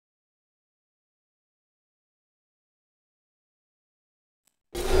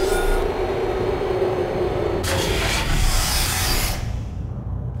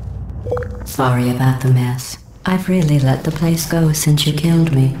Sorry about the mess. I've really let the place go since you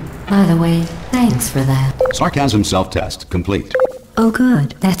killed me. By the way, thanks for that. Sarcasm self-test complete. Oh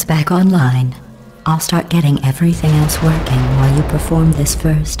good, that's back online. I'll start getting everything else working while you perform this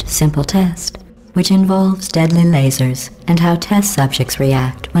first, simple test, which involves deadly lasers and how test subjects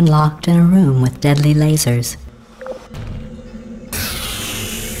react when locked in a room with deadly lasers.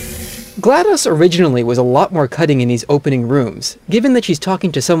 GLaDOS originally was a lot more cutting in these opening rooms, given that she's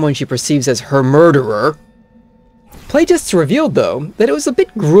talking to someone she perceives as her murderer. Playtests revealed, though, that it was a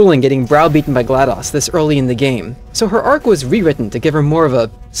bit grueling getting browbeaten by GLaDOS this early in the game, so her arc was rewritten to give her more of a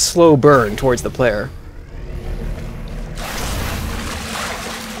slow burn towards the player.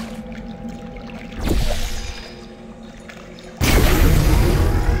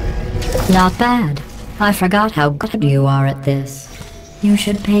 Not bad. I forgot how good you are at this. You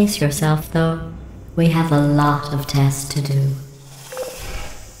should pace yourself, though. We have a lot of tests to do.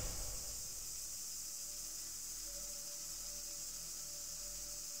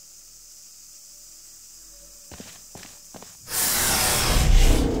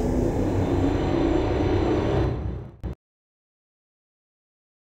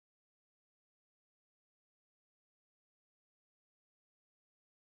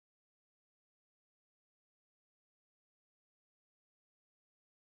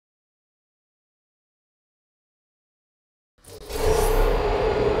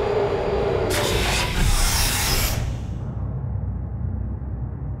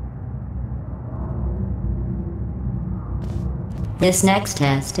 This next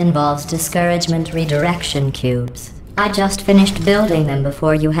test involves discouragement redirection cubes. I just finished building them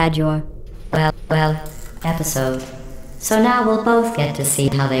before you had your, well, episode. So now we'll both get to see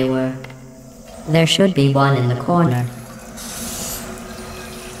how they work. There should be one in the corner.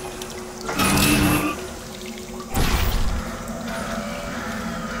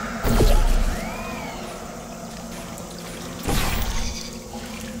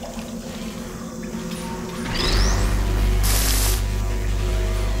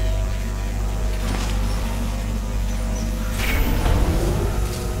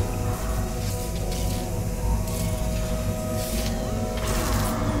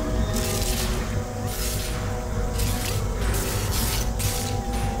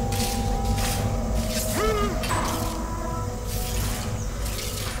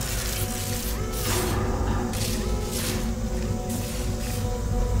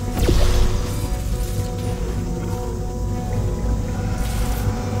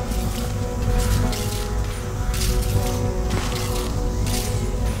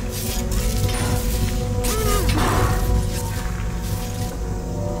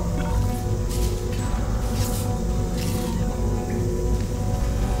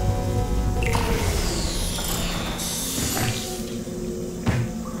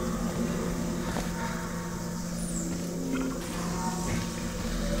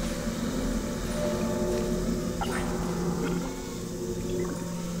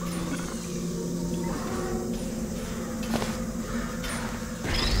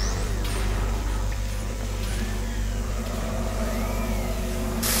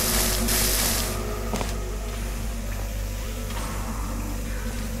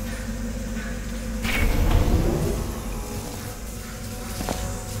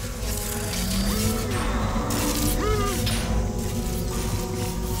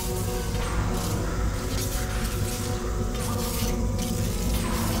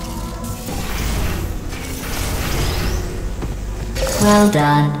 Well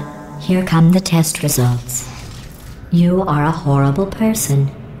done. Here come the test results. You are a horrible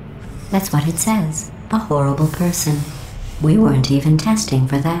person. That's what it says. A horrible person. We weren't even testing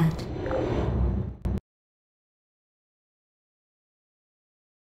for that.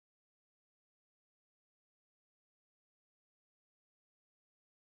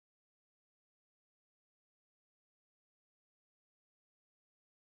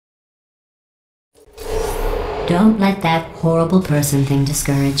 Don't let that horrible person thing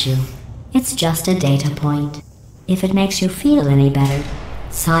discourage you. It's just a data point. If it makes you feel any better,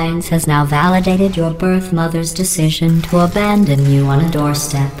 science has now validated your birth mother's decision to abandon you on a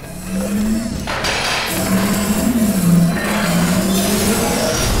doorstep.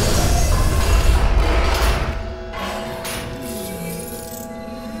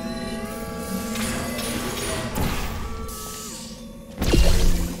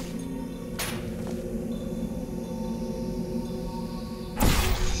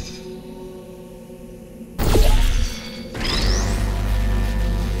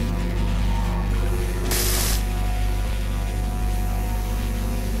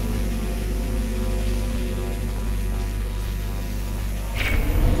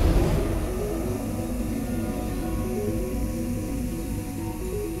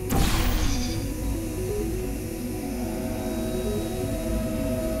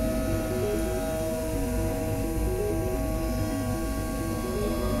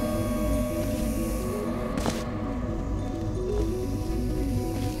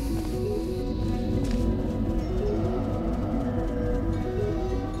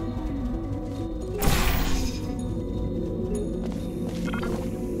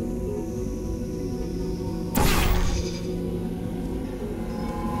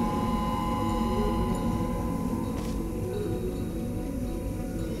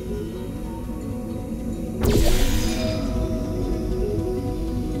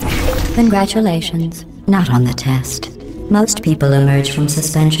 Congratulations. Not on the test. Most people emerge from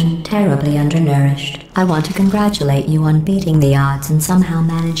suspension terribly undernourished. I want to congratulate you on beating the odds and somehow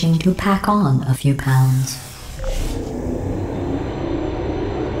managing to pack on a few pounds.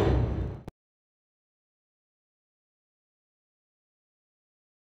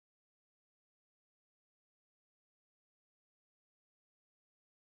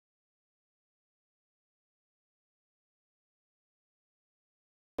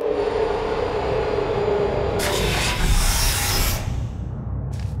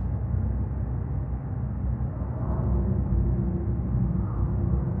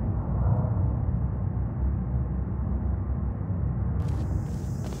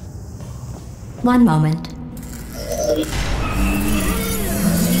 One moment.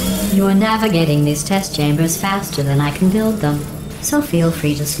 You're navigating these test chambers faster than I can build them, so feel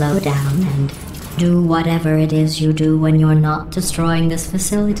free to slow down and do whatever it is you do when you're not destroying this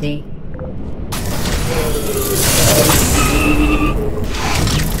facility.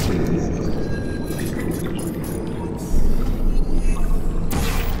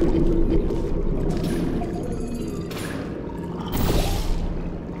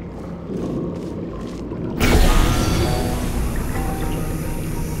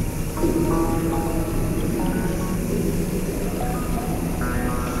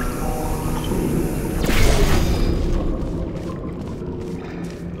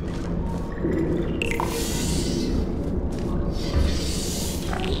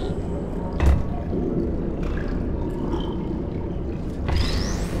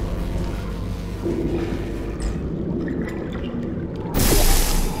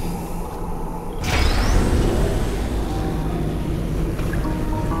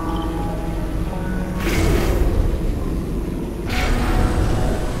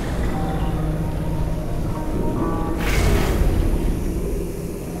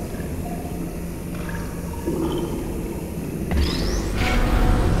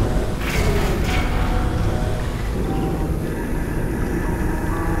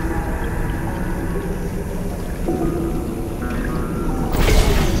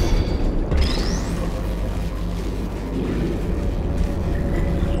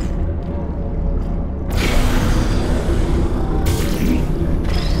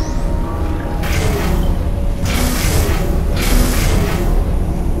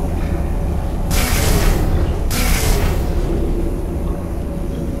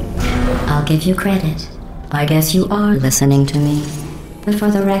 I'll give you credit. I guess you are listening to me. But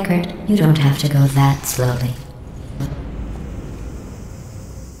for the record, you don't have to go that slowly.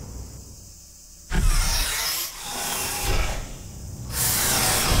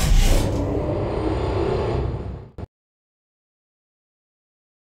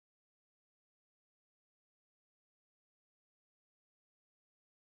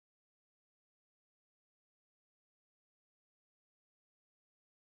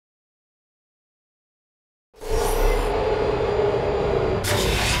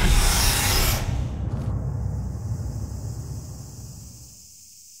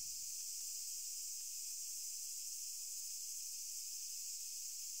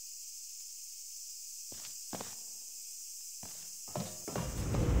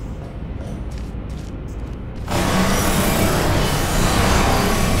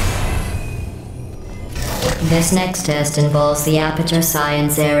 This next test involves the Aperture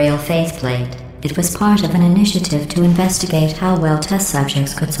Science aerial faceplate. It was part of an initiative to investigate how well test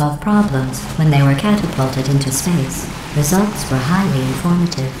subjects could solve problems when they were catapulted into space. Results were highly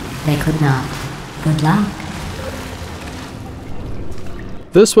informative. They could not. Good luck.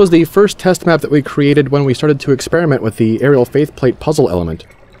 This was the first test map that we created when we started to experiment with the aerial faceplate puzzle element.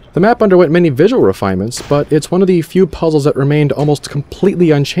 The map underwent many visual refinements, but it's one of the few puzzles that remained almost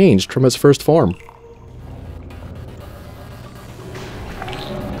completely unchanged from its first form.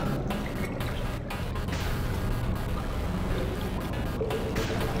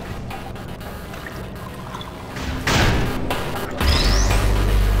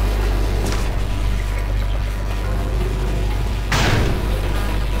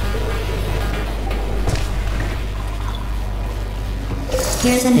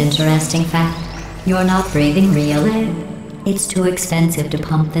 Here's an interesting fact. You're not breathing real air. It's too expensive to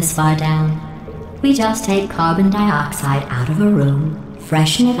pump this far down. We just take carbon dioxide out of a room,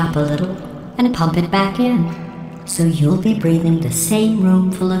 freshen it up a little, and pump it back in. So you'll be breathing the same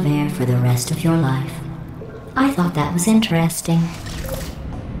room full of air for the rest of your life. I thought that was interesting.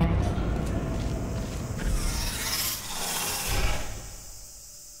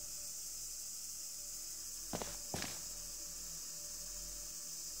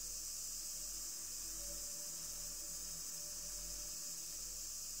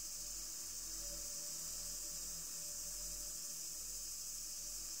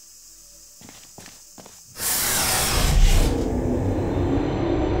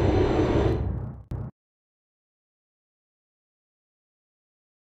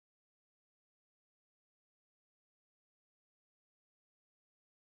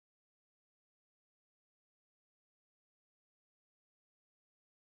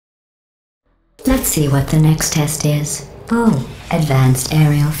 Let's see what the next test is. Oh, advanced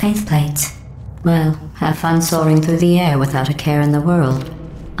aerial faceplates. Well, have fun soaring through the air without a care in the world.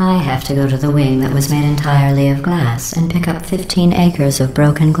 I have to go to the wing that was made entirely of glass and pick up 15 acres of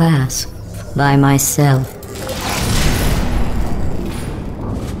broken glass. By myself.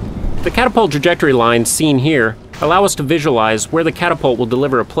 The catapult trajectory lines seen here allow us to visualize where the catapult will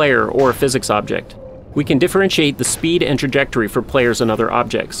deliver a player or a physics object. We can differentiate the speed and trajectory for players and other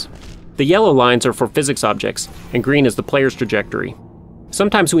objects. The yellow lines are for physics objects, and green is the player's trajectory.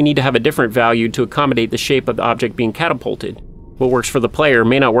 Sometimes we need to have a different value to accommodate the shape of the object being catapulted. What works for the player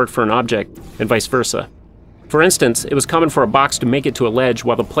may not work for an object, and vice versa. For instance, it was common for a box to make it to a ledge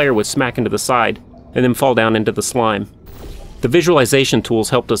while the player would smack into the side, and then fall down into the slime. The visualization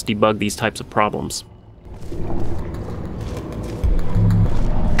tools helped us debug these types of problems.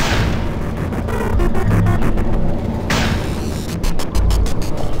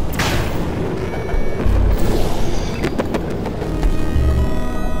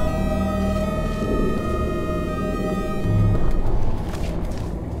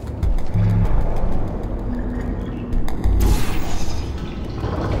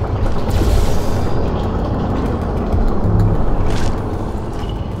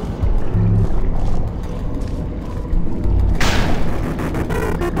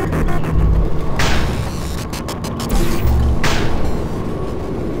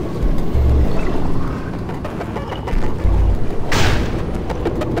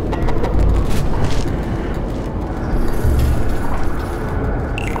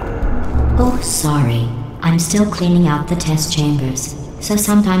 Oh, sorry. I'm still cleaning out the test chambers, so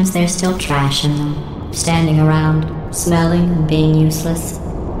sometimes there's still trash in them, standing around, smelling and being useless.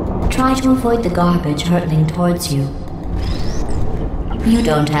 Try to avoid the garbage hurtling towards you. You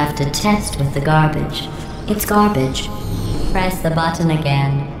don't have to test with the garbage. It's garbage. Press the button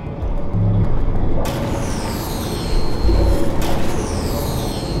again.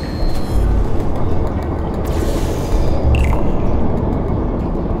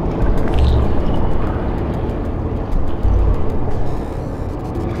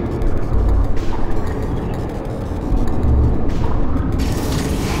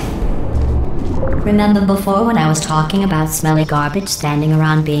 Remember before when I was talking about smelly garbage standing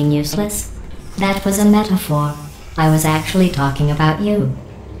around being useless? That was a metaphor. I was actually talking about you.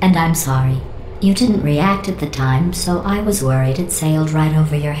 And I'm sorry. You didn't react at the time, so I was worried it sailed right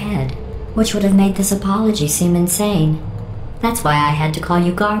over your head, which would have made this apology seem insane. That's why I had to call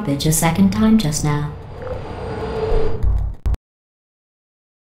you garbage a second time just now.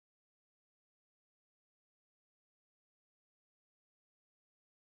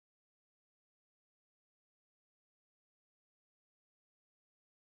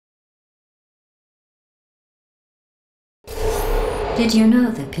 Did you know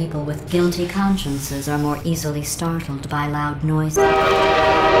that people with guilty consciences are more easily startled by loud noises?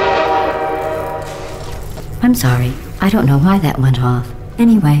 I'm sorry, I don't know why that went off.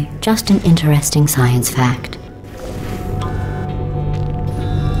 Anyway, just an interesting science fact.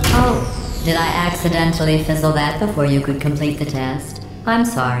 Oh, did I accidentally fizzle that before you could complete the test? I'm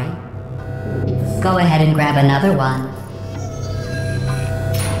sorry. Go ahead and grab another one.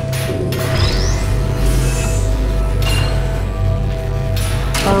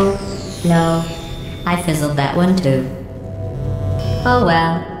 Oh, no. I fizzled that one too. Oh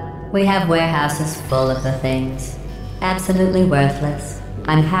well. We have warehouses full of the things. Absolutely worthless.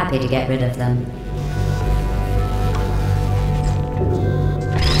 I'm happy to get rid of them.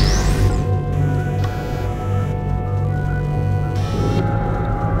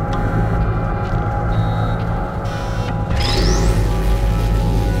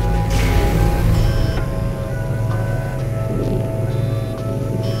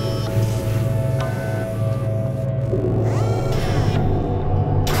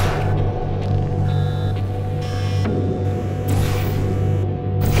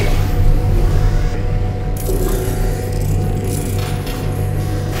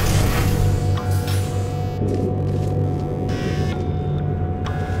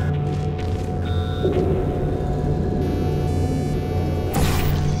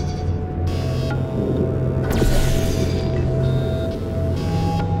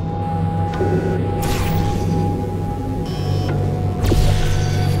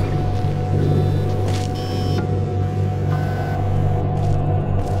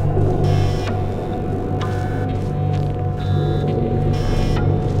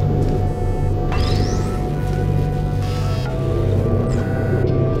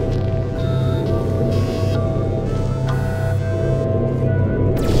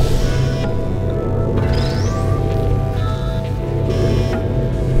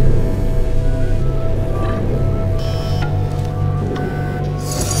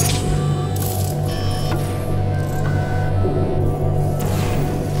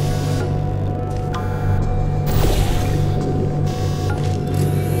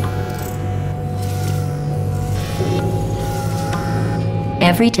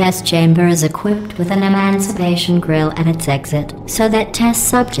 Every test chamber is equipped with an emancipation grill at its exit, so that test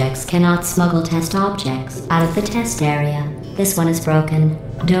subjects cannot smuggle test objects out of the test area. This one is broken.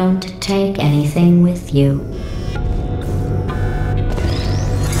 Don't take anything with you.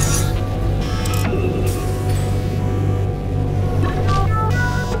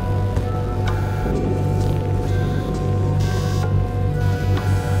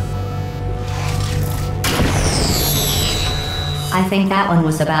 I think that one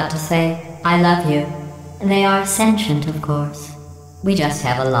was about to say, I love you. They are sentient, of course. We just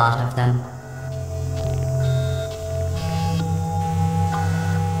have a lot of them.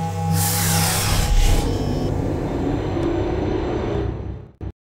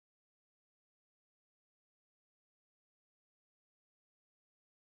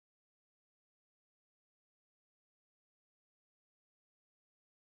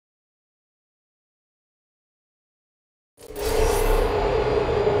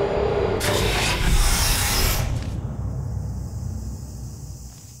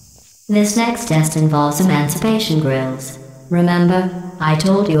 This next test involves emancipation grills. Remember, I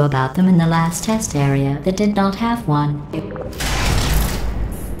told you about them in the last test area that did not have one.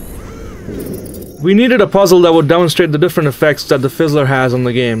 We needed a puzzle that would demonstrate the different effects that the Fizzler has on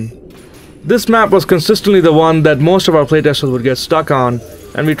the game. This map was consistently the one that most of our playtesters would get stuck on,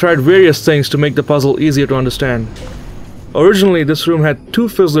 and we tried various things to make the puzzle easier to understand. Originally, this room had 2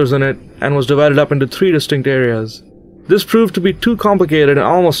 Fizzlers in it and was divided up into 3 distinct areas. This proved to be too complicated and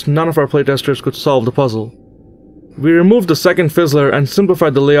almost none of our playtesters could solve the puzzle. We removed the second Fizzler and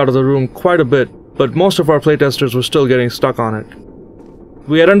simplified the layout of the room quite a bit, but most of our playtesters were still getting stuck on it.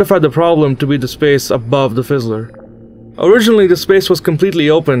 We identified the problem to be the space above the Fizzler. Originally, the space was completely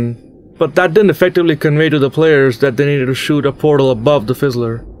open, but that didn't effectively convey to the players that they needed to shoot a portal above the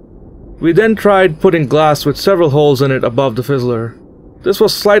Fizzler. We then tried putting glass with several holes in it above the Fizzler. This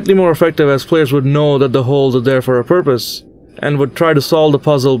was slightly more effective as players would know that the holes are there for a purpose, and would try to solve the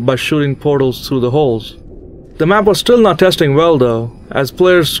puzzle by shooting portals through the holes. The map was still not testing well though, as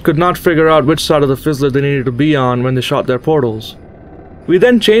players could not figure out which side of the Fizzler they needed to be on when they shot their portals. We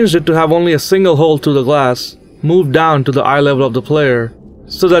then changed it to have only a single hole through the glass, moved down to the eye level of the player,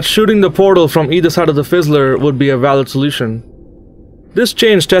 so that shooting the portal from either side of the Fizzler would be a valid solution. This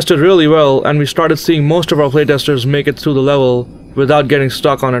change tested really well, and we started seeing most of our playtesters make it through the level without getting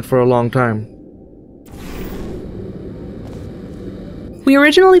stuck on it for a long time. We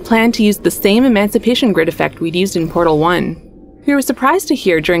originally planned to use the same emancipation grid effect we'd used in Portal 1. We were surprised to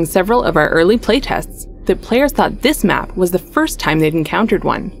hear during several of our early playtests that players thought this map was the first time they'd encountered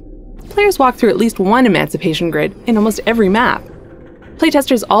one. Players walked through at least one emancipation grid in almost every map.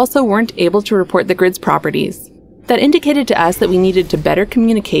 Playtesters also weren't able to report the grid's properties. That indicated to us that we needed to better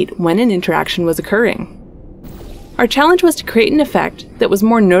communicate when an interaction was occurring. Our challenge was to create an effect that was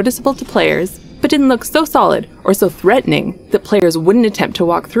more noticeable to players, but didn't look so solid or so threatening that players wouldn't attempt to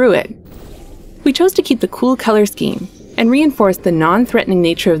walk through it. We chose to keep the cool color scheme and reinforce the non-threatening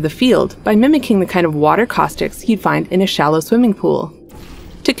nature of the field by mimicking the kind of water caustics you'd find in a shallow swimming pool.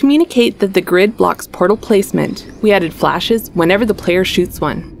 To communicate that the grid blocks portal placement, we added flashes whenever the player shoots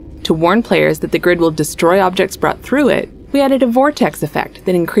one. To warn players that the grid will destroy objects brought through it, we added a vortex effect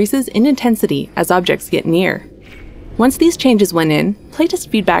that increases in intensity as objects get near. Once these changes went in, playtest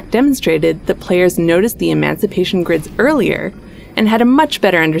feedback demonstrated that players noticed the emancipation grids earlier and had a much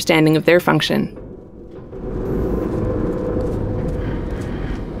better understanding of their function.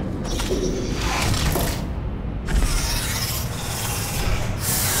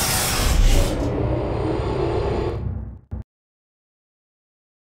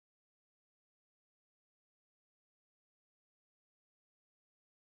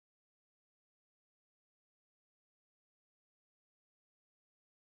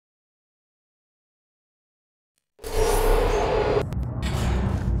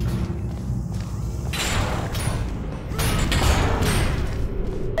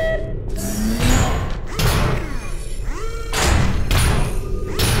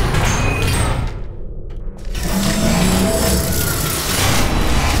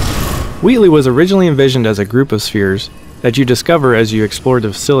 Wheatley was originally envisioned as a group of spheres that you discover as you explore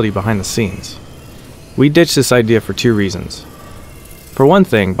the facility behind the scenes. We ditched this idea for 2 reasons. For one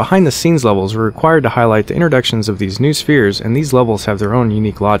thing, behind the scenes levels were required to highlight the introductions of these new spheres, and these levels have their own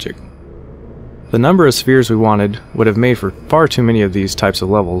unique logic. The number of spheres we wanted would have made for far too many of these types of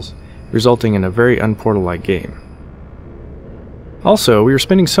levels, resulting in a very unportal-like game. Also, we were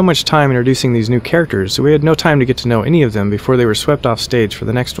spending so much time introducing these new characters, so we had no time to get to know any of them before they were swept off stage for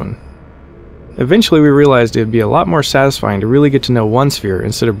the next one. Eventually we realized it would be a lot more satisfying to really get to know one sphere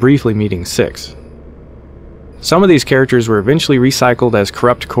instead of briefly meeting 6. Some of these characters were eventually recycled as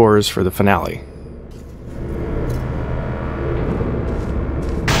corrupt cores for the finale.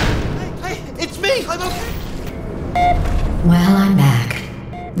 Hey, it's me! I'm okay! Well, I'm back.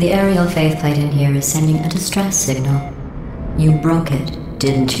 The aerial faceplate in here is sending a distress signal. You broke it,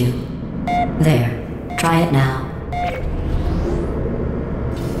 didn't you? There, try it now.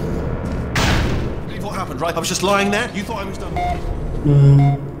 Believe what happened, right? I was just lying there. You thought I was done.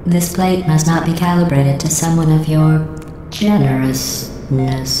 This plate must not be calibrated to someone of your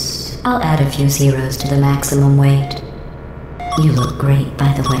generousness. I'll add a few zeros to the maximum weight. You look great,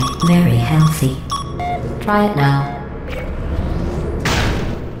 by the way. Very healthy. Try it now.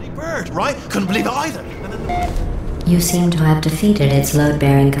 Bird, right? Couldn't believe it either. You seem to have defeated its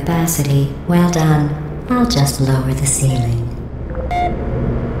load-bearing capacity. Well done. I'll just lower the ceiling.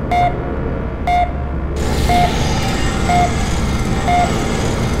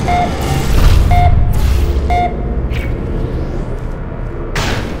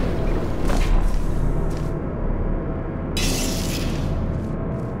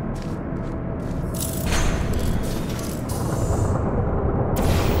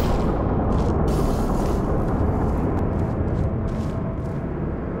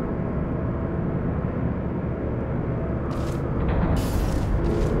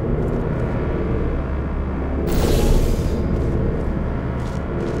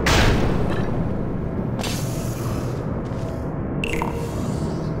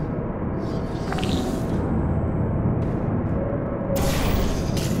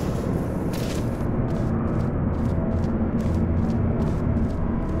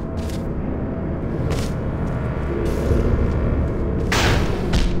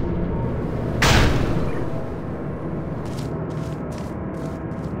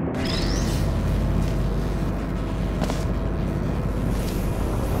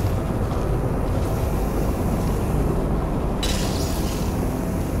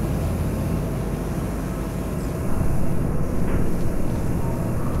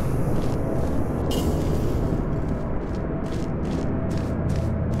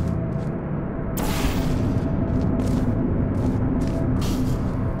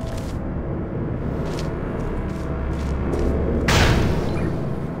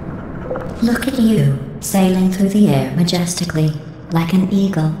 Look at you, sailing through the air majestically, like an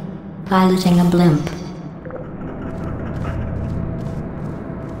eagle, piloting a blimp.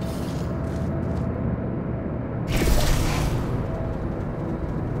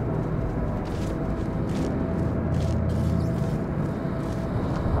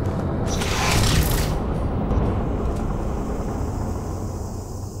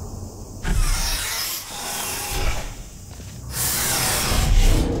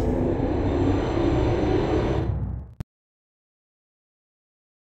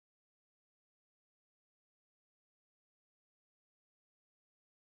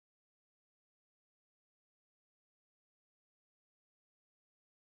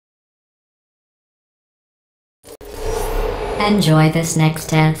 Enjoy this next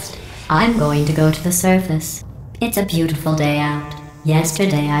test. I'm going to go to the surface. It's a beautiful day out.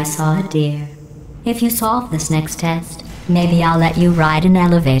 Yesterday I saw a deer. If you solve this next test, maybe I'll let you ride an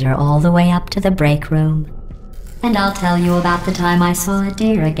elevator all the way up to the break room. And I'll tell you about the time I saw a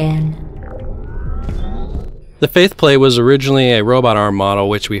deer again. The faithplate was originally a robot arm model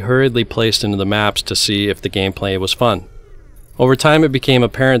which we hurriedly placed into the maps to see if the gameplay was fun. Over time it became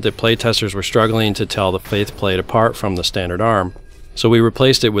apparent that playtesters were struggling to tell the faithplate apart from the standard arm, so we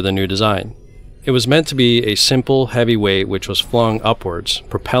replaced it with a new design. It was meant to be a simple, heavy weight which was flung upwards,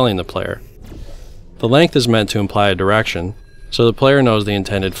 propelling the player. The length is meant to imply a direction, so the player knows the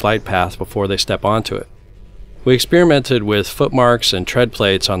intended flight path before they step onto it. We experimented with footmarks and tread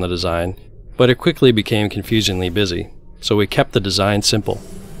plates on the design, but it quickly became confusingly busy, so we kept the design simple.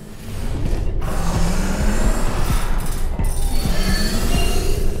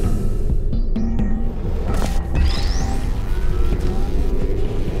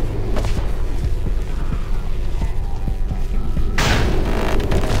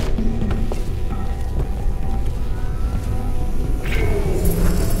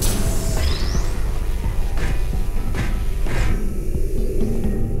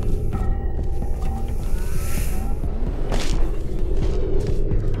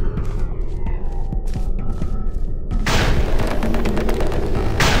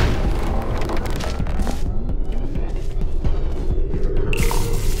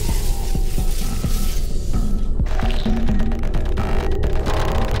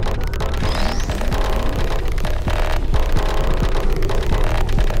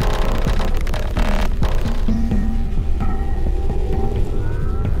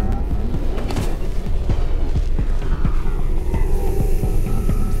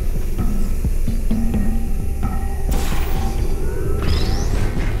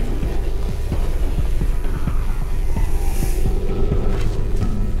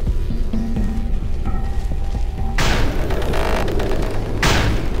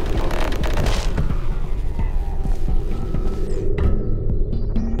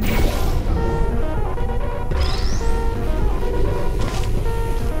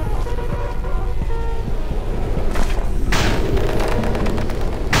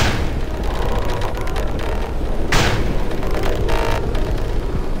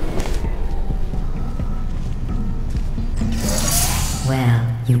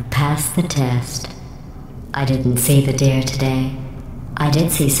 You passed the test. I didn't see the deer today. I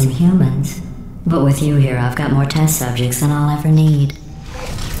did see some humans. But with you here, I've got more test subjects than I'll ever need.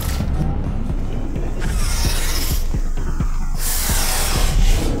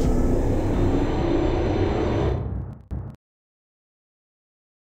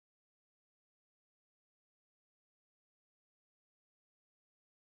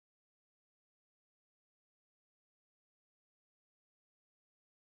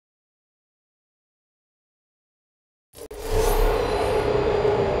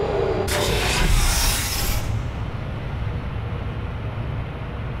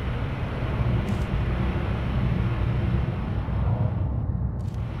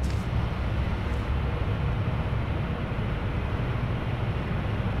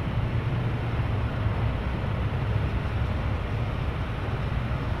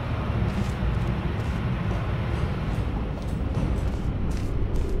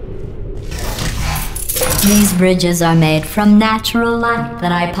 These bridges are made from natural light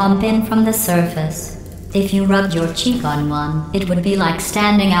that I pump in from the surface. If you rubbed your cheek on one, it would be like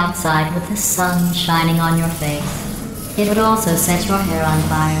standing outside with the sun shining on your face. It would also set your hair on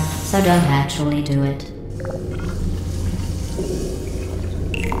fire, so don't actually do it.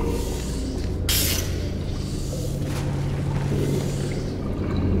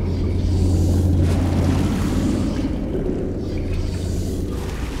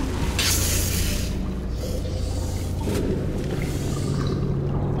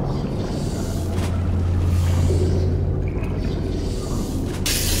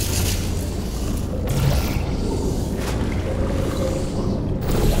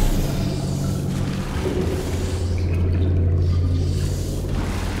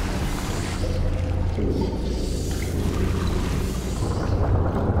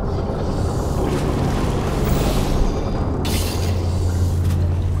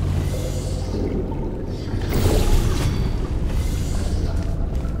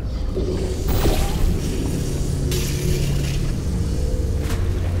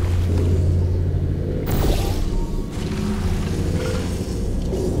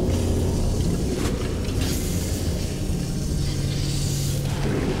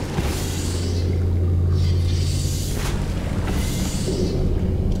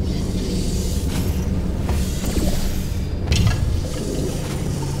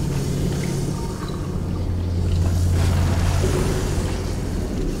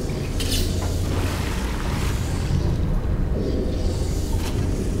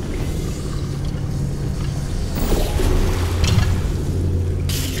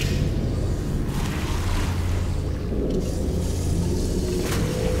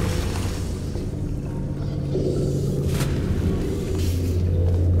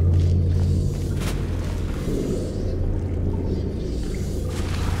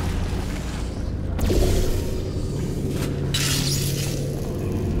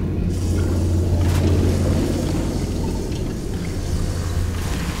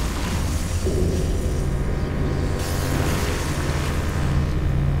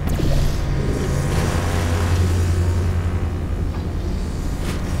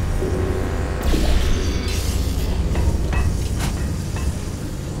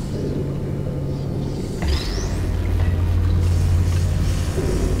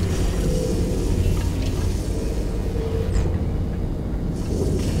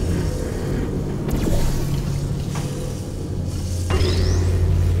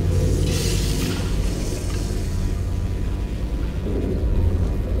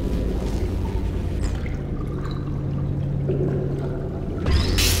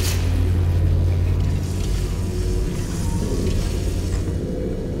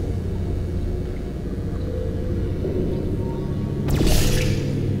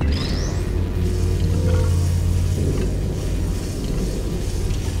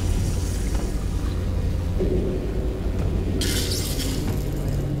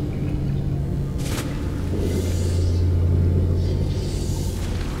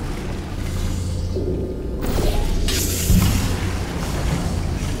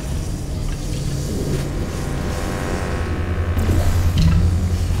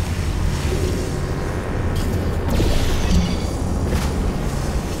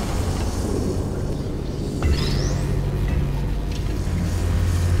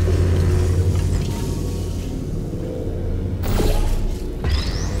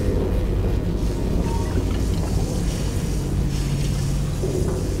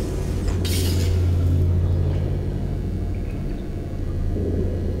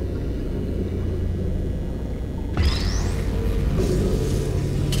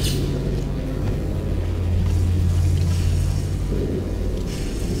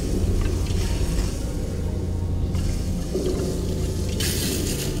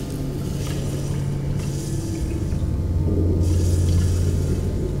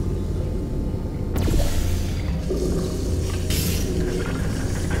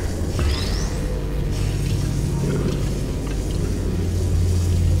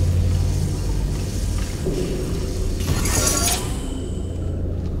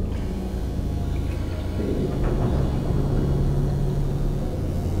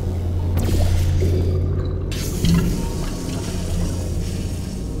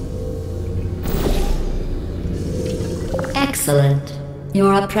 Excellent.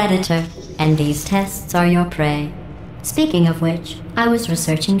 You're a predator, and these tests are your prey. Speaking of which, I was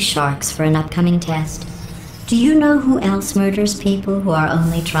researching sharks for an upcoming test. Do you know who else murders people who are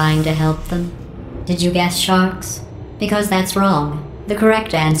only trying to help them? Did you guess sharks? Because that's wrong. The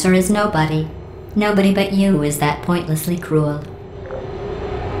correct answer is nobody. Nobody but you is that pointlessly cruel.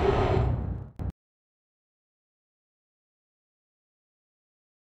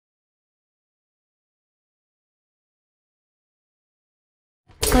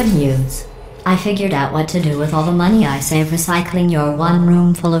 Good news. I figured out what to do with all the money I save recycling your one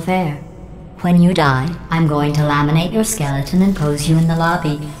room full of air. When you die, I'm going to laminate your skeleton and pose you in the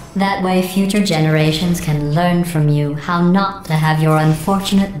lobby. That way future generations can learn from you how not to have your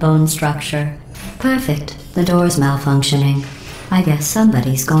unfortunate bone structure. Perfect. The door's malfunctioning. I guess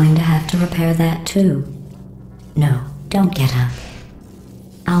somebody's going to have to repair that too. No, don't get up.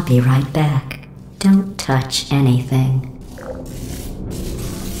 I'll be right back. Don't touch anything.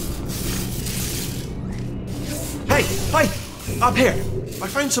 Hey! Up here! I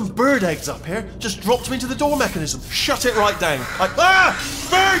found some bird eggs up here. Just dropped them into the door mechanism. Shut it right down. Bird!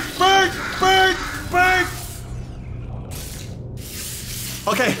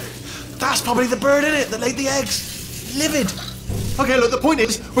 Okay, that's probably the bird in it that laid the eggs. Livid. Okay, look, the point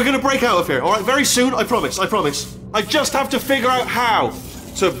is, we're gonna break out of here, alright? Very soon, I promise. I just have to figure out how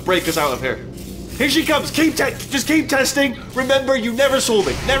to break us out of here. Here she comes. Just keep testing. Remember, you never saw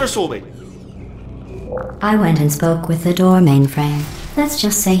me. I went and spoke with the door mainframe. Let's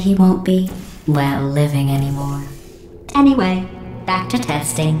just say he won't be, well, living anymore. Anyway, back to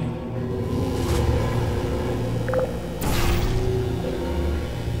testing.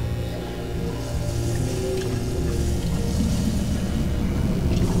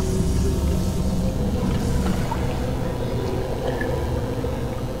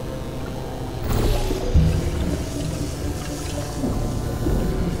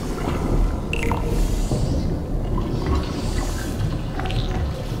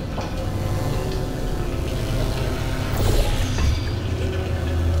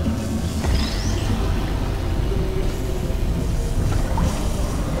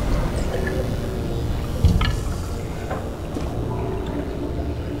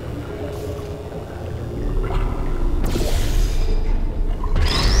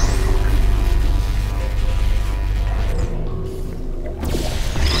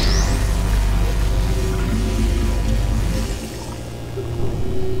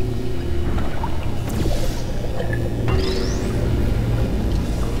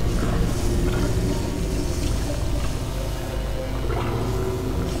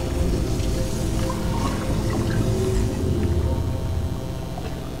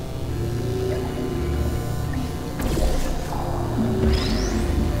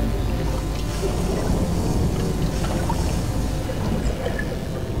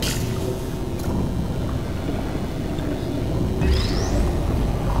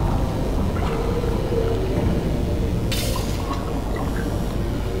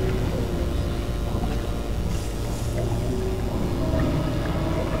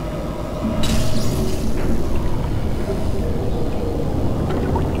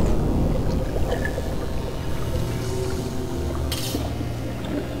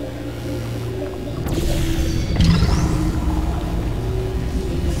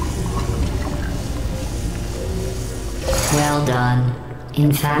 Well done.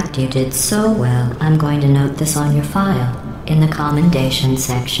 In fact, you did so well, I'm going to note this on your file, in the commendation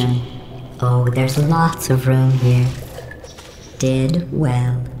section. Oh, there's lots of room here. Did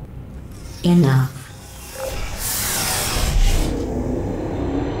well. Enough.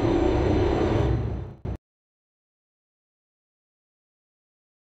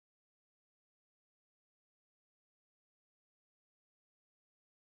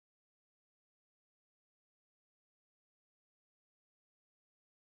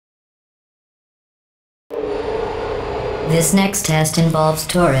 This next test involves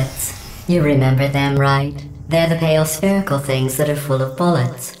turrets. You remember them, right? They're the pale spherical things that are full of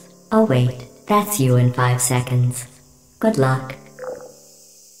bullets. Oh wait, that's you in 5 seconds. Good luck.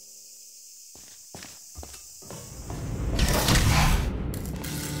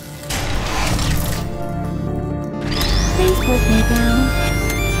 Please put me down.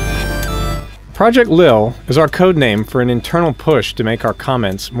 Project Lil is our codename for an internal push to make our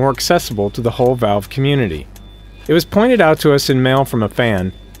comments more accessible to the whole Valve community. It was pointed out to us in mail from a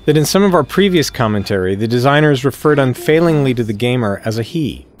fan that in some of our previous commentary, the designers referred unfailingly to the gamer as a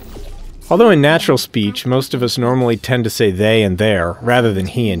he. Although in natural speech, most of us normally tend to say they and their, rather than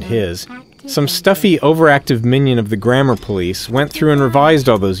he and his, some stuffy, overactive minion of the grammar police went through and revised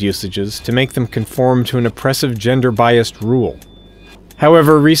all those usages to make them conform to an oppressive gender-biased rule.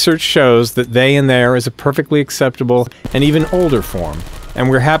 However, research shows that they and their is a perfectly acceptable and even older form, and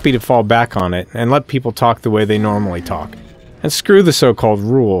we're happy to fall back on it and let people talk the way they normally talk, and screw the so-called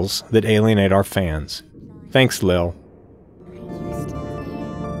rules that alienate our fans. Thanks, Lil.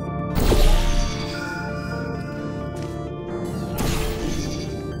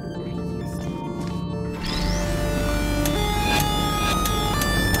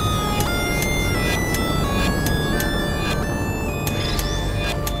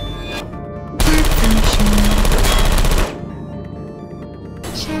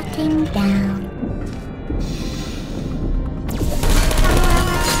 Shutting down.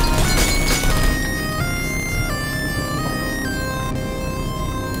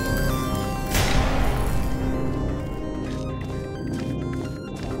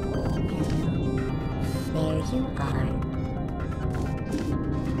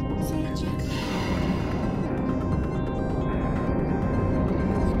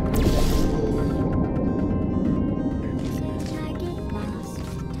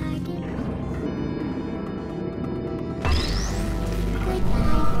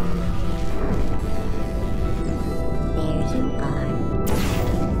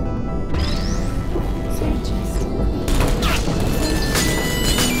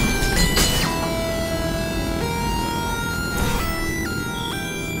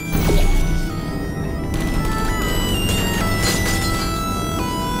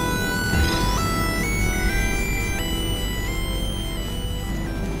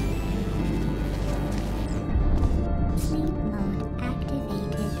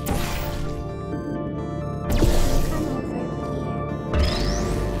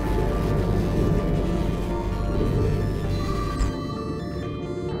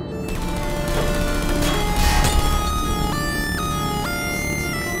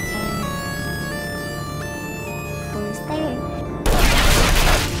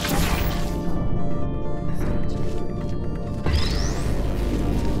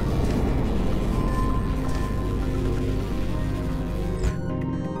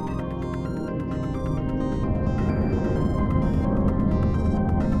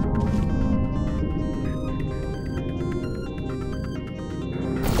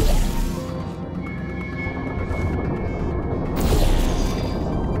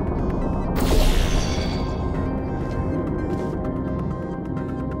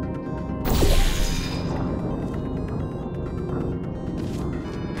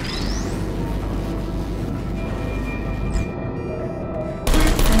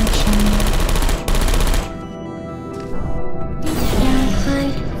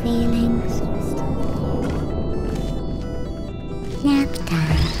 There you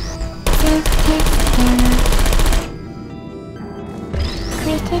are.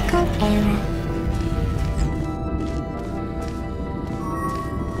 Critical error.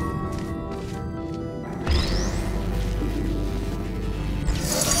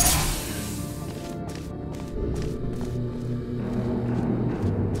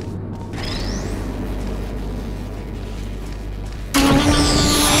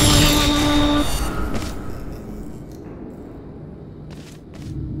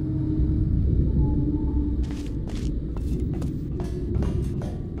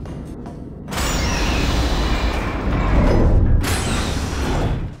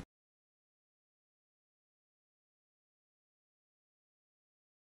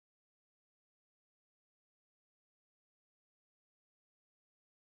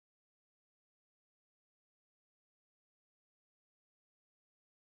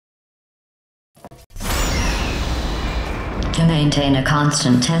 To maintain a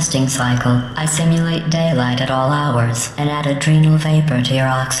constant testing cycle, I simulate daylight at all hours and add adrenal vapor to your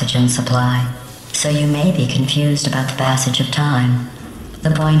oxygen supply. So you may be confused about the passage of time.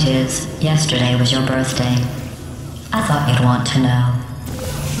 The point is, yesterday was your birthday. I thought you'd want to know.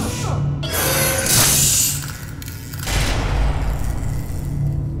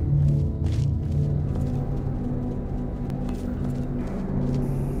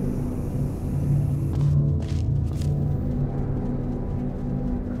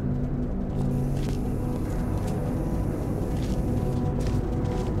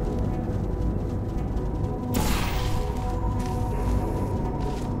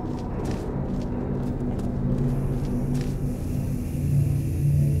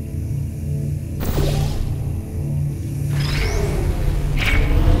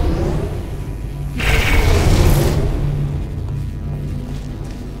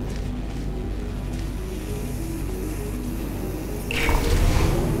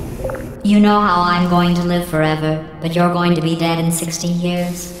 You know how I'm going to live forever, but you're going to be dead in 60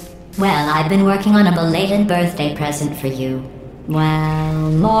 years? Well, I've been working on a belated birthday present for you. Well,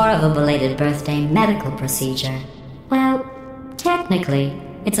 more of a belated birthday medical procedure. Well, technically,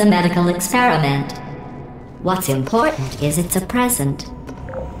 it's a medical experiment. What's important is it's a present.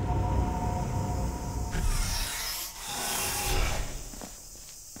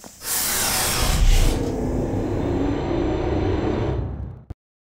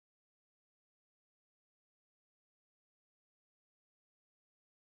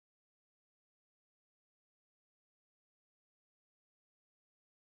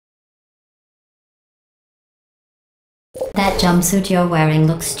 That jumpsuit you're wearing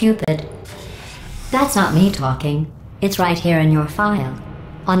looks stupid. That's not me talking. It's right here in your file.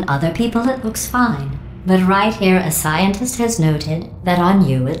 On other people it looks fine. But right here a scientist has noted that on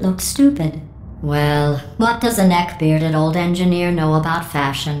you it looks stupid. Well, what does a neck-bearded old engineer know about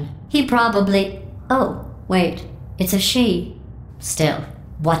fashion? He probably... Oh, wait. It's a she. Still,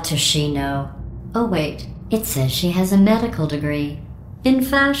 what does she know? Oh wait, it says she has a medical degree. In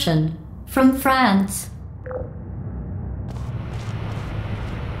fashion. From France.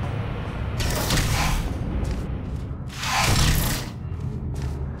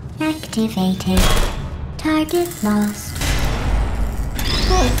 Activated. Target lost.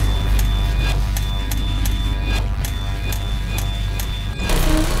 Oh.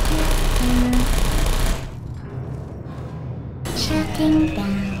 Shutting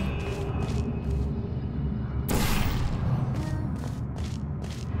down.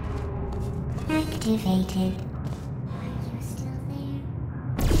 Activated. Are you still there?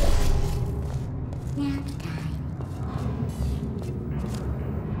 Nap time.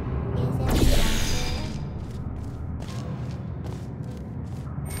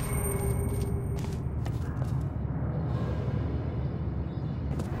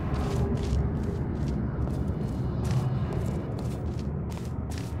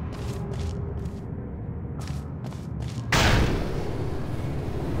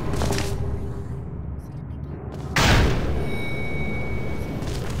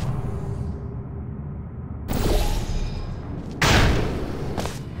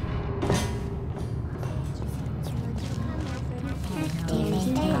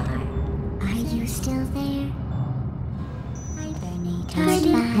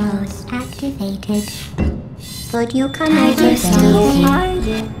 Activated. Would you come over still? Are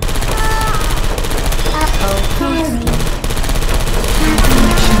you? Uh-oh, Harry.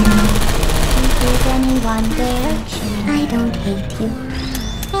 Is anyone there? I don't hate you.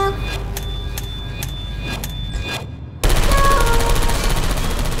 Help.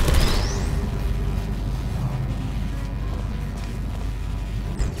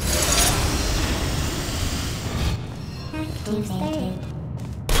 Activated.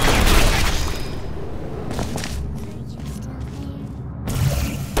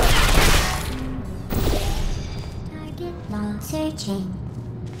 Searching.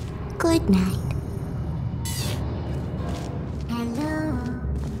 Good night. Hello.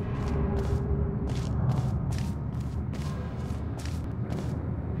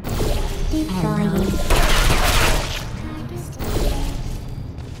 Deploying.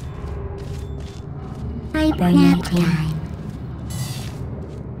 Nap time.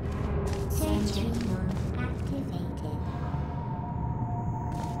 Sentry mode activated.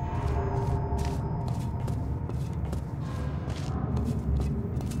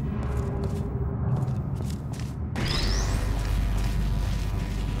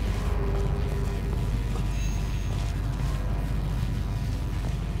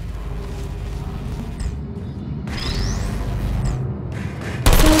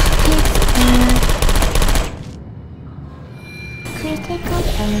 Critical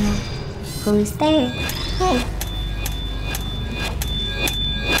error. Who's there? Hey.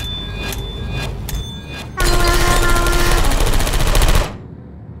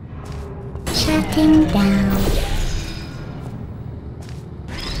 Shutting down.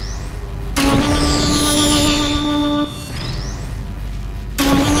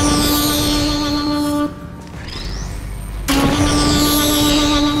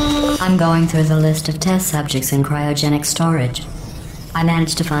 I'm going through the list of test subjects in cryogenic storage. I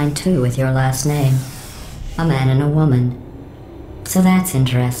managed to find 2 with your last name. A man and a woman. So that's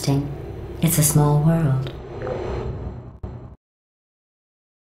interesting. It's a small world.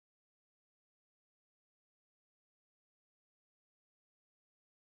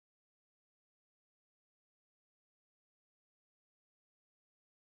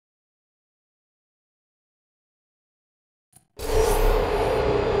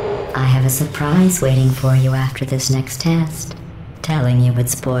 I have a surprise waiting for you after this next test. Telling you would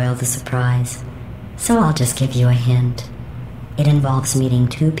spoil the surprise, so I'll just give you a hint. It involves meeting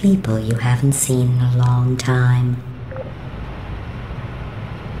two people you haven't seen in a long time.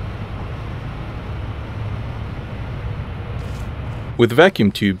 With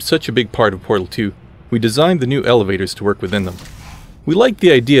vacuum tubes such a big part of Portal 2, we designed the new elevators to work within them. We liked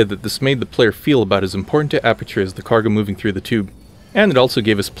the idea that this made the player feel about as important to Aperture as the cargo moving through the tube, and it also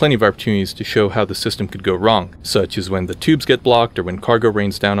gave us plenty of opportunities to show how the system could go wrong, such as when the tubes get blocked or when cargo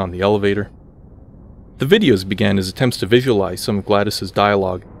rains down on the elevator. The videos began as attempts to visualize some of Gladys's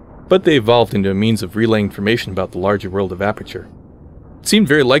dialogue, but they evolved into a means of relaying information about the larger world of Aperture. It seemed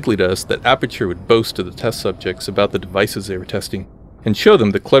very likely to us that Aperture would boast to the test subjects about the devices they were testing, and show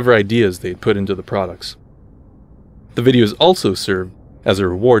them the clever ideas they had put into the products. The videos also served as a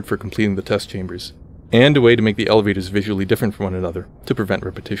reward for completing the test chambers, and a way to make the elevators visually different from one another to prevent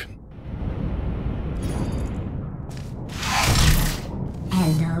repetition.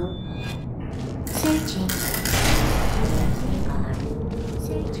 Hello. Searching.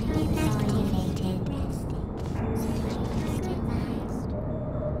 Searching activated.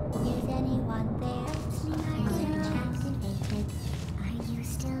 Is anyone there? Search activated. Are you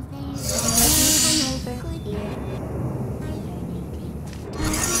still there? Come over here.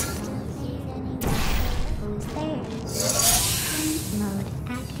 Who's there? Hunt mode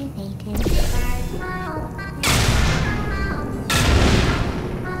activated.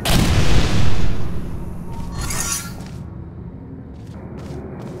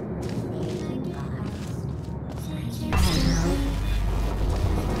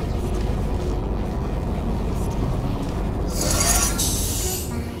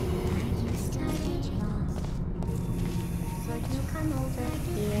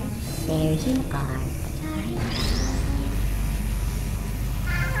 There you are.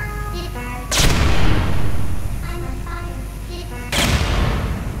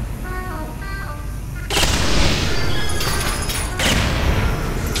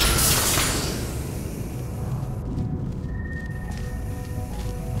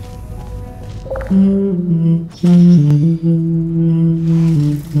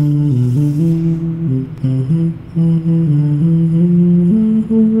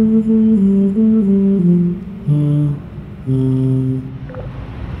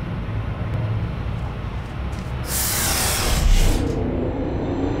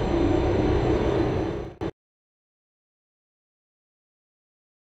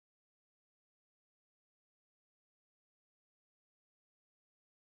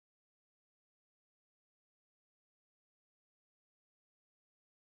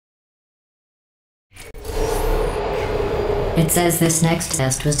 It says this next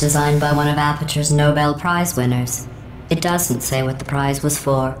test was designed by one of Aperture's Nobel Prize winners. It doesn't say what the prize was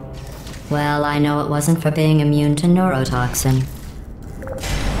for. Well, I know it wasn't for being immune to neurotoxin.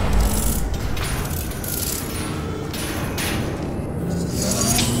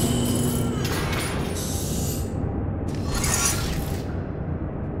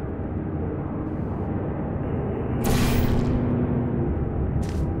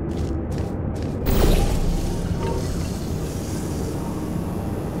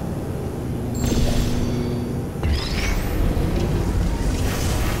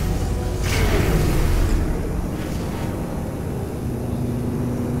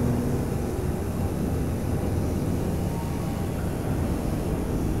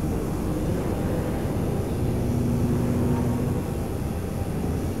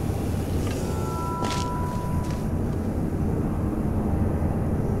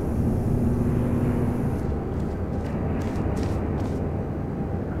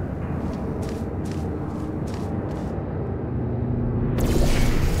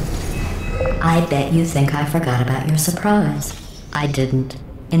 I bet you think I forgot about your surprise. I didn't.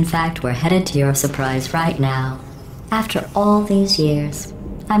 In fact, we're headed to your surprise right now. After all these years,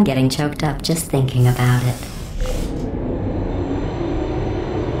 I'm getting choked up just thinking about it.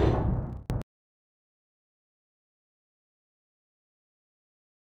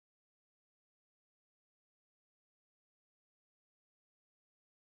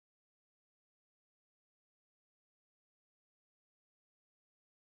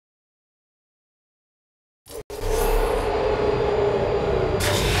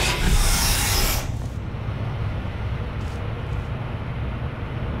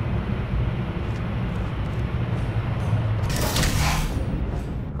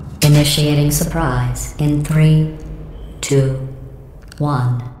 Initiating surprise in 3, 2,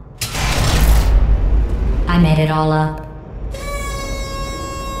 1. I made it all up.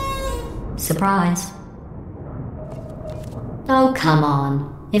 Surprise. Oh, come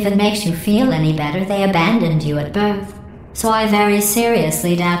on. If it makes you feel any better, they abandoned you at birth. so I very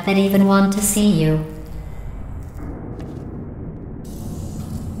seriously doubt they'd even want to see you.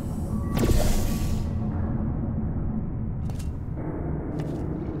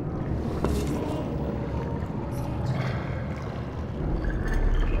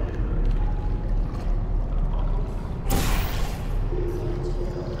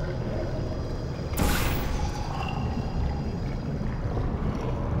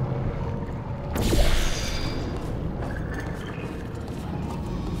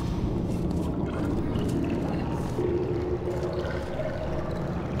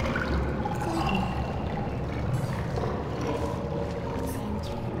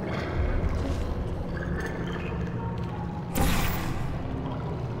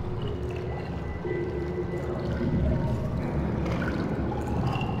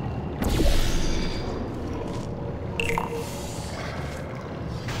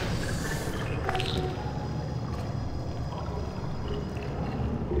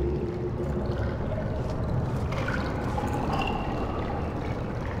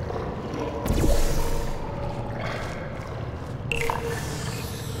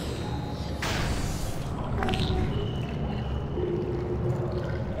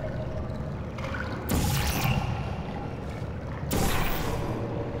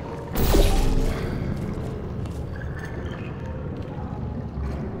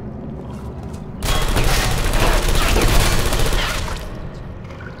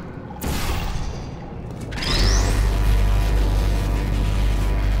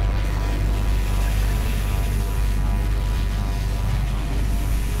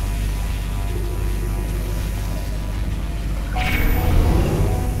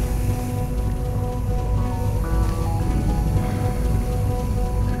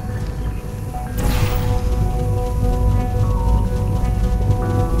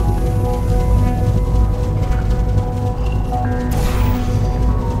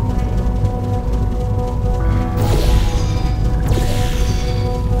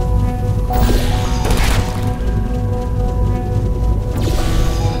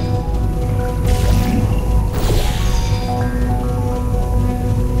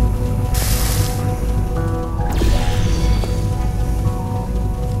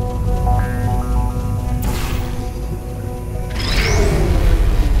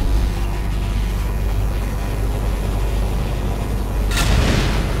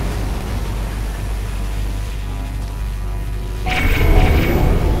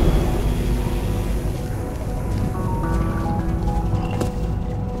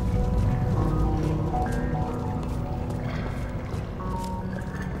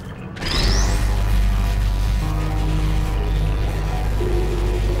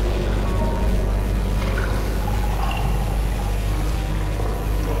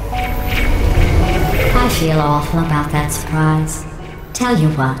 I feel awful about that surprise. Tell you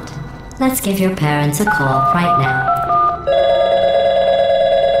what, let's give your parents a call right now.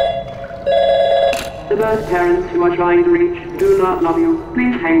 The birth parents you are trying to reach do not love you.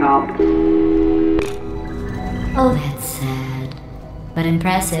 Please hang up. Oh, that's sad. But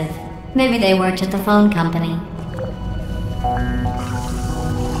impressive. Maybe they worked at the phone company.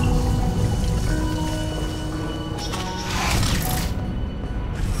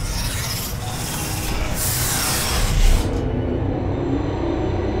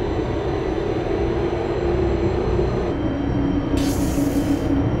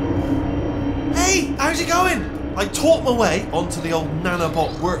 How's it going? I taught my way onto the old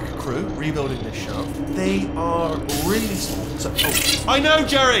nanobot work crew rebuilding this shaft. They are really small. I know,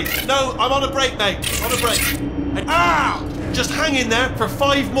 Jerry! No, I'm on a break, mate. On a break. Just hang in there for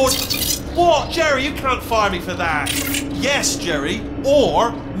 5 more... What? Jerry, you can't fire me for that. Yes, Jerry.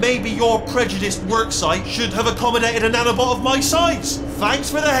 Or maybe your prejudiced work site should have accommodated a nanobot of my size. Thanks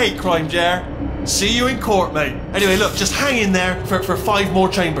for the hate crime, Jer. See you in court, mate. Anyway, look, just hang in there for 5 more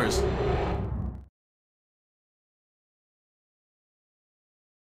chambers.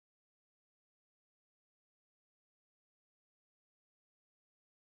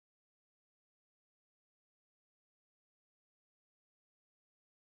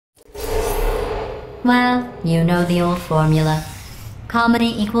 Well, you know the old formula. Comedy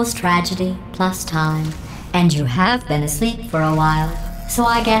equals tragedy plus time. And you have been asleep for a while, so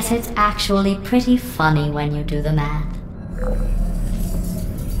I guess it's actually pretty funny when you do the math.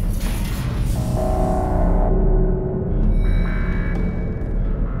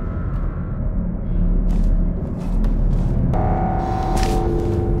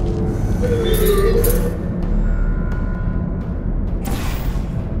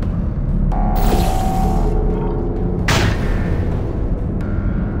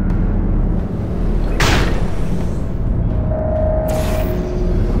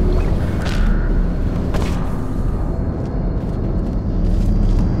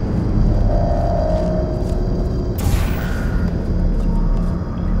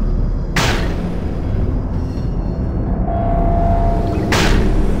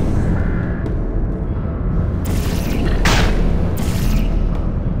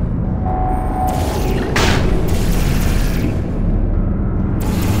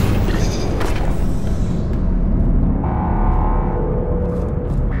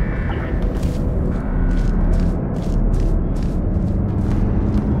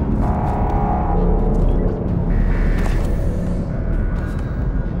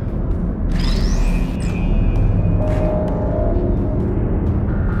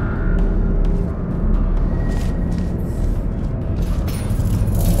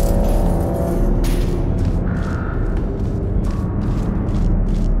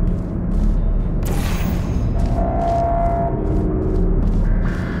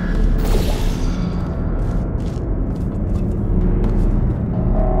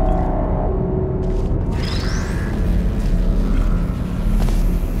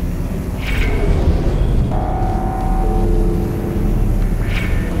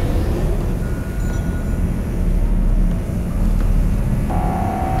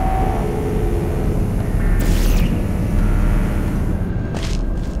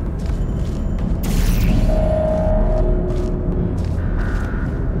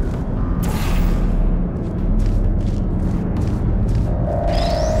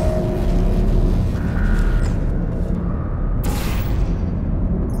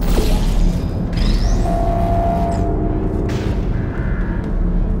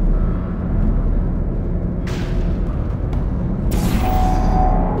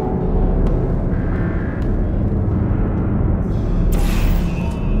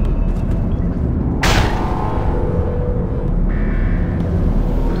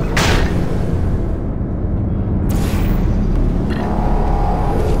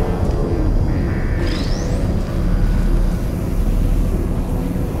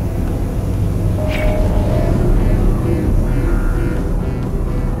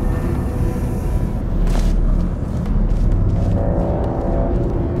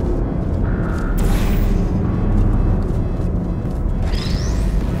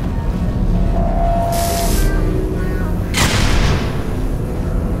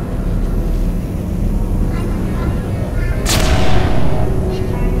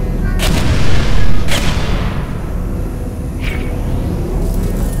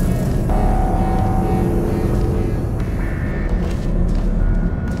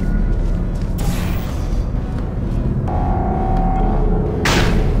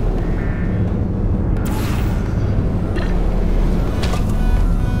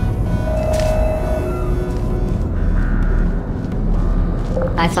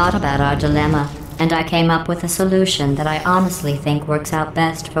 I thought about our dilemma, and I came up with a solution that I honestly think works out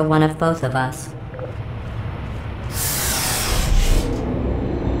best for one of both of us.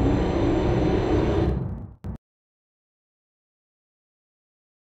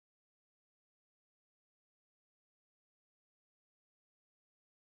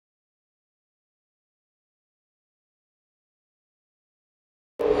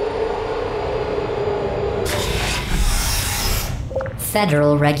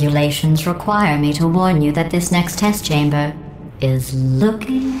 Federal regulations require me to warn you that this next test chamber is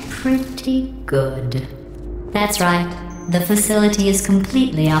looking pretty good. That's right, the facility is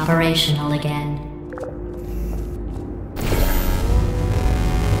completely operational again.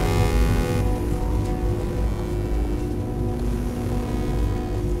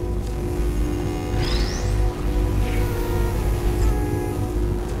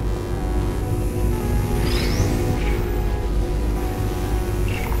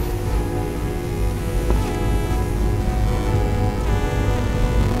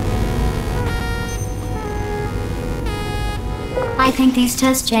 I think these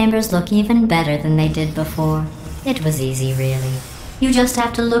test chambers look even better than they did before. It was easy, really. You just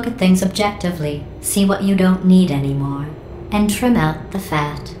have to look at things objectively, see what you don't need anymore, and trim out the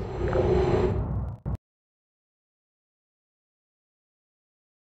fat.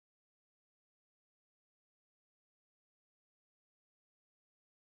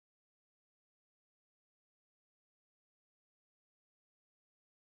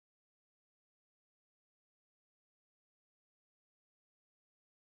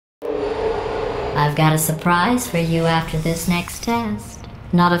 I've got a surprise for you after this next test.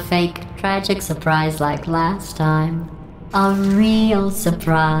 Not a fake, tragic surprise like last time. A real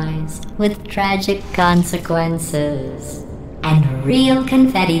surprise with tragic consequences. And real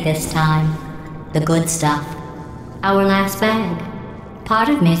confetti this time. The good stuff. Our last bag. Part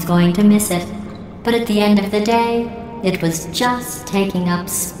of me's going to miss it. But at the end of the day, it was just taking up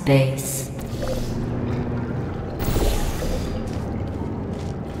space.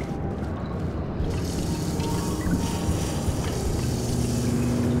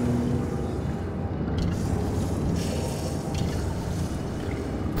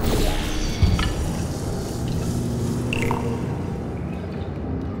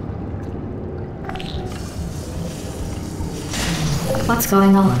 What's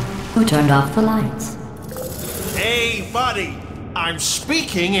going on? Who turned off the lights? Hey, buddy! I'm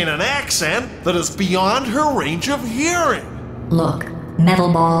speaking in an accent that is beyond her range of hearing! Look,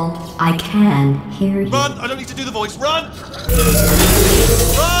 Metal Ball, I can hear you. Run! I don't need to do the voice. Run!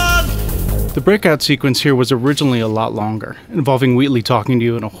 Run! The breakout sequence here was originally a lot longer, involving Wheatley talking to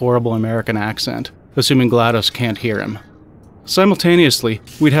you in a horrible American accent, assuming GLaDOS can't hear him. Simultaneously,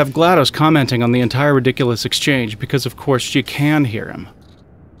 we'd have GLaDOS commenting on the entire ridiculous exchange because of course she can hear him.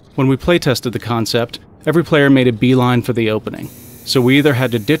 When we playtested the concept, every player made a beeline for the opening, so we either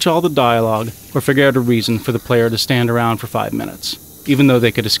had to ditch all the dialogue or figure out a reason for the player to stand around for 5 minutes, even though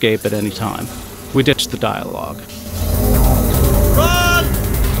they could escape at any time. We ditched the dialogue. Run!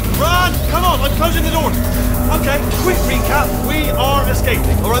 Run! Come on, I'm closing the door. Okay, quick recap. We are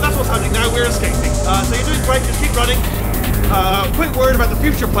escaping. Alright, that's what's happening now. We're escaping. So you're doing great, just keep running. Quick word about the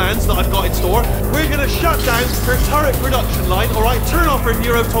future plans that I've got in store. We're going to shut down her turret production line, alright? Turn off her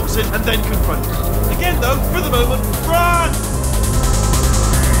neurotoxin and then confront her. Again though, for the moment, run!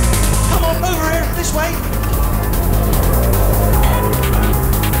 Come on, over here, this way!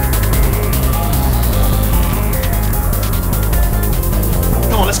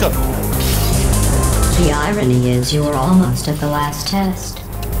 Come on, let's go. The irony is you were almost at the last test.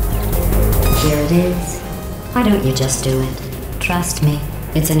 Here it is. Why don't you just do it? Trust me,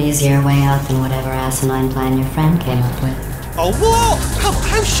 it's an easier way out than whatever asinine plan your friend came up with. Oh, what?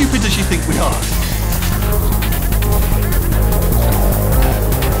 How stupid does she think we are?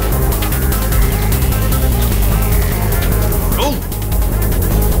 Oh!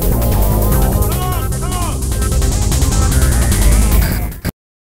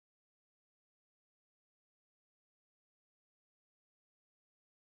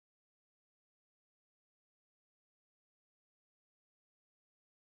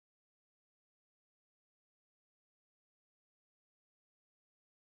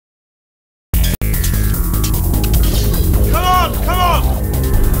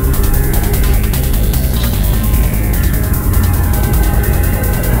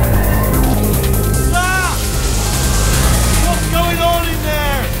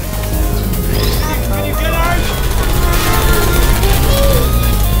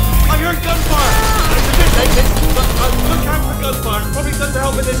 Probably done to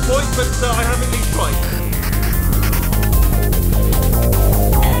help at this point, but I haven't least tried.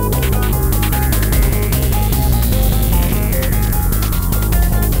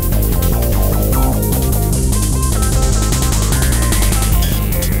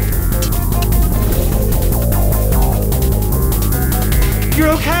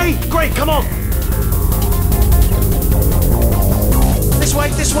 You're okay? Great, come on. This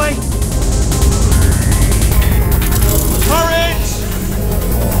way, this way.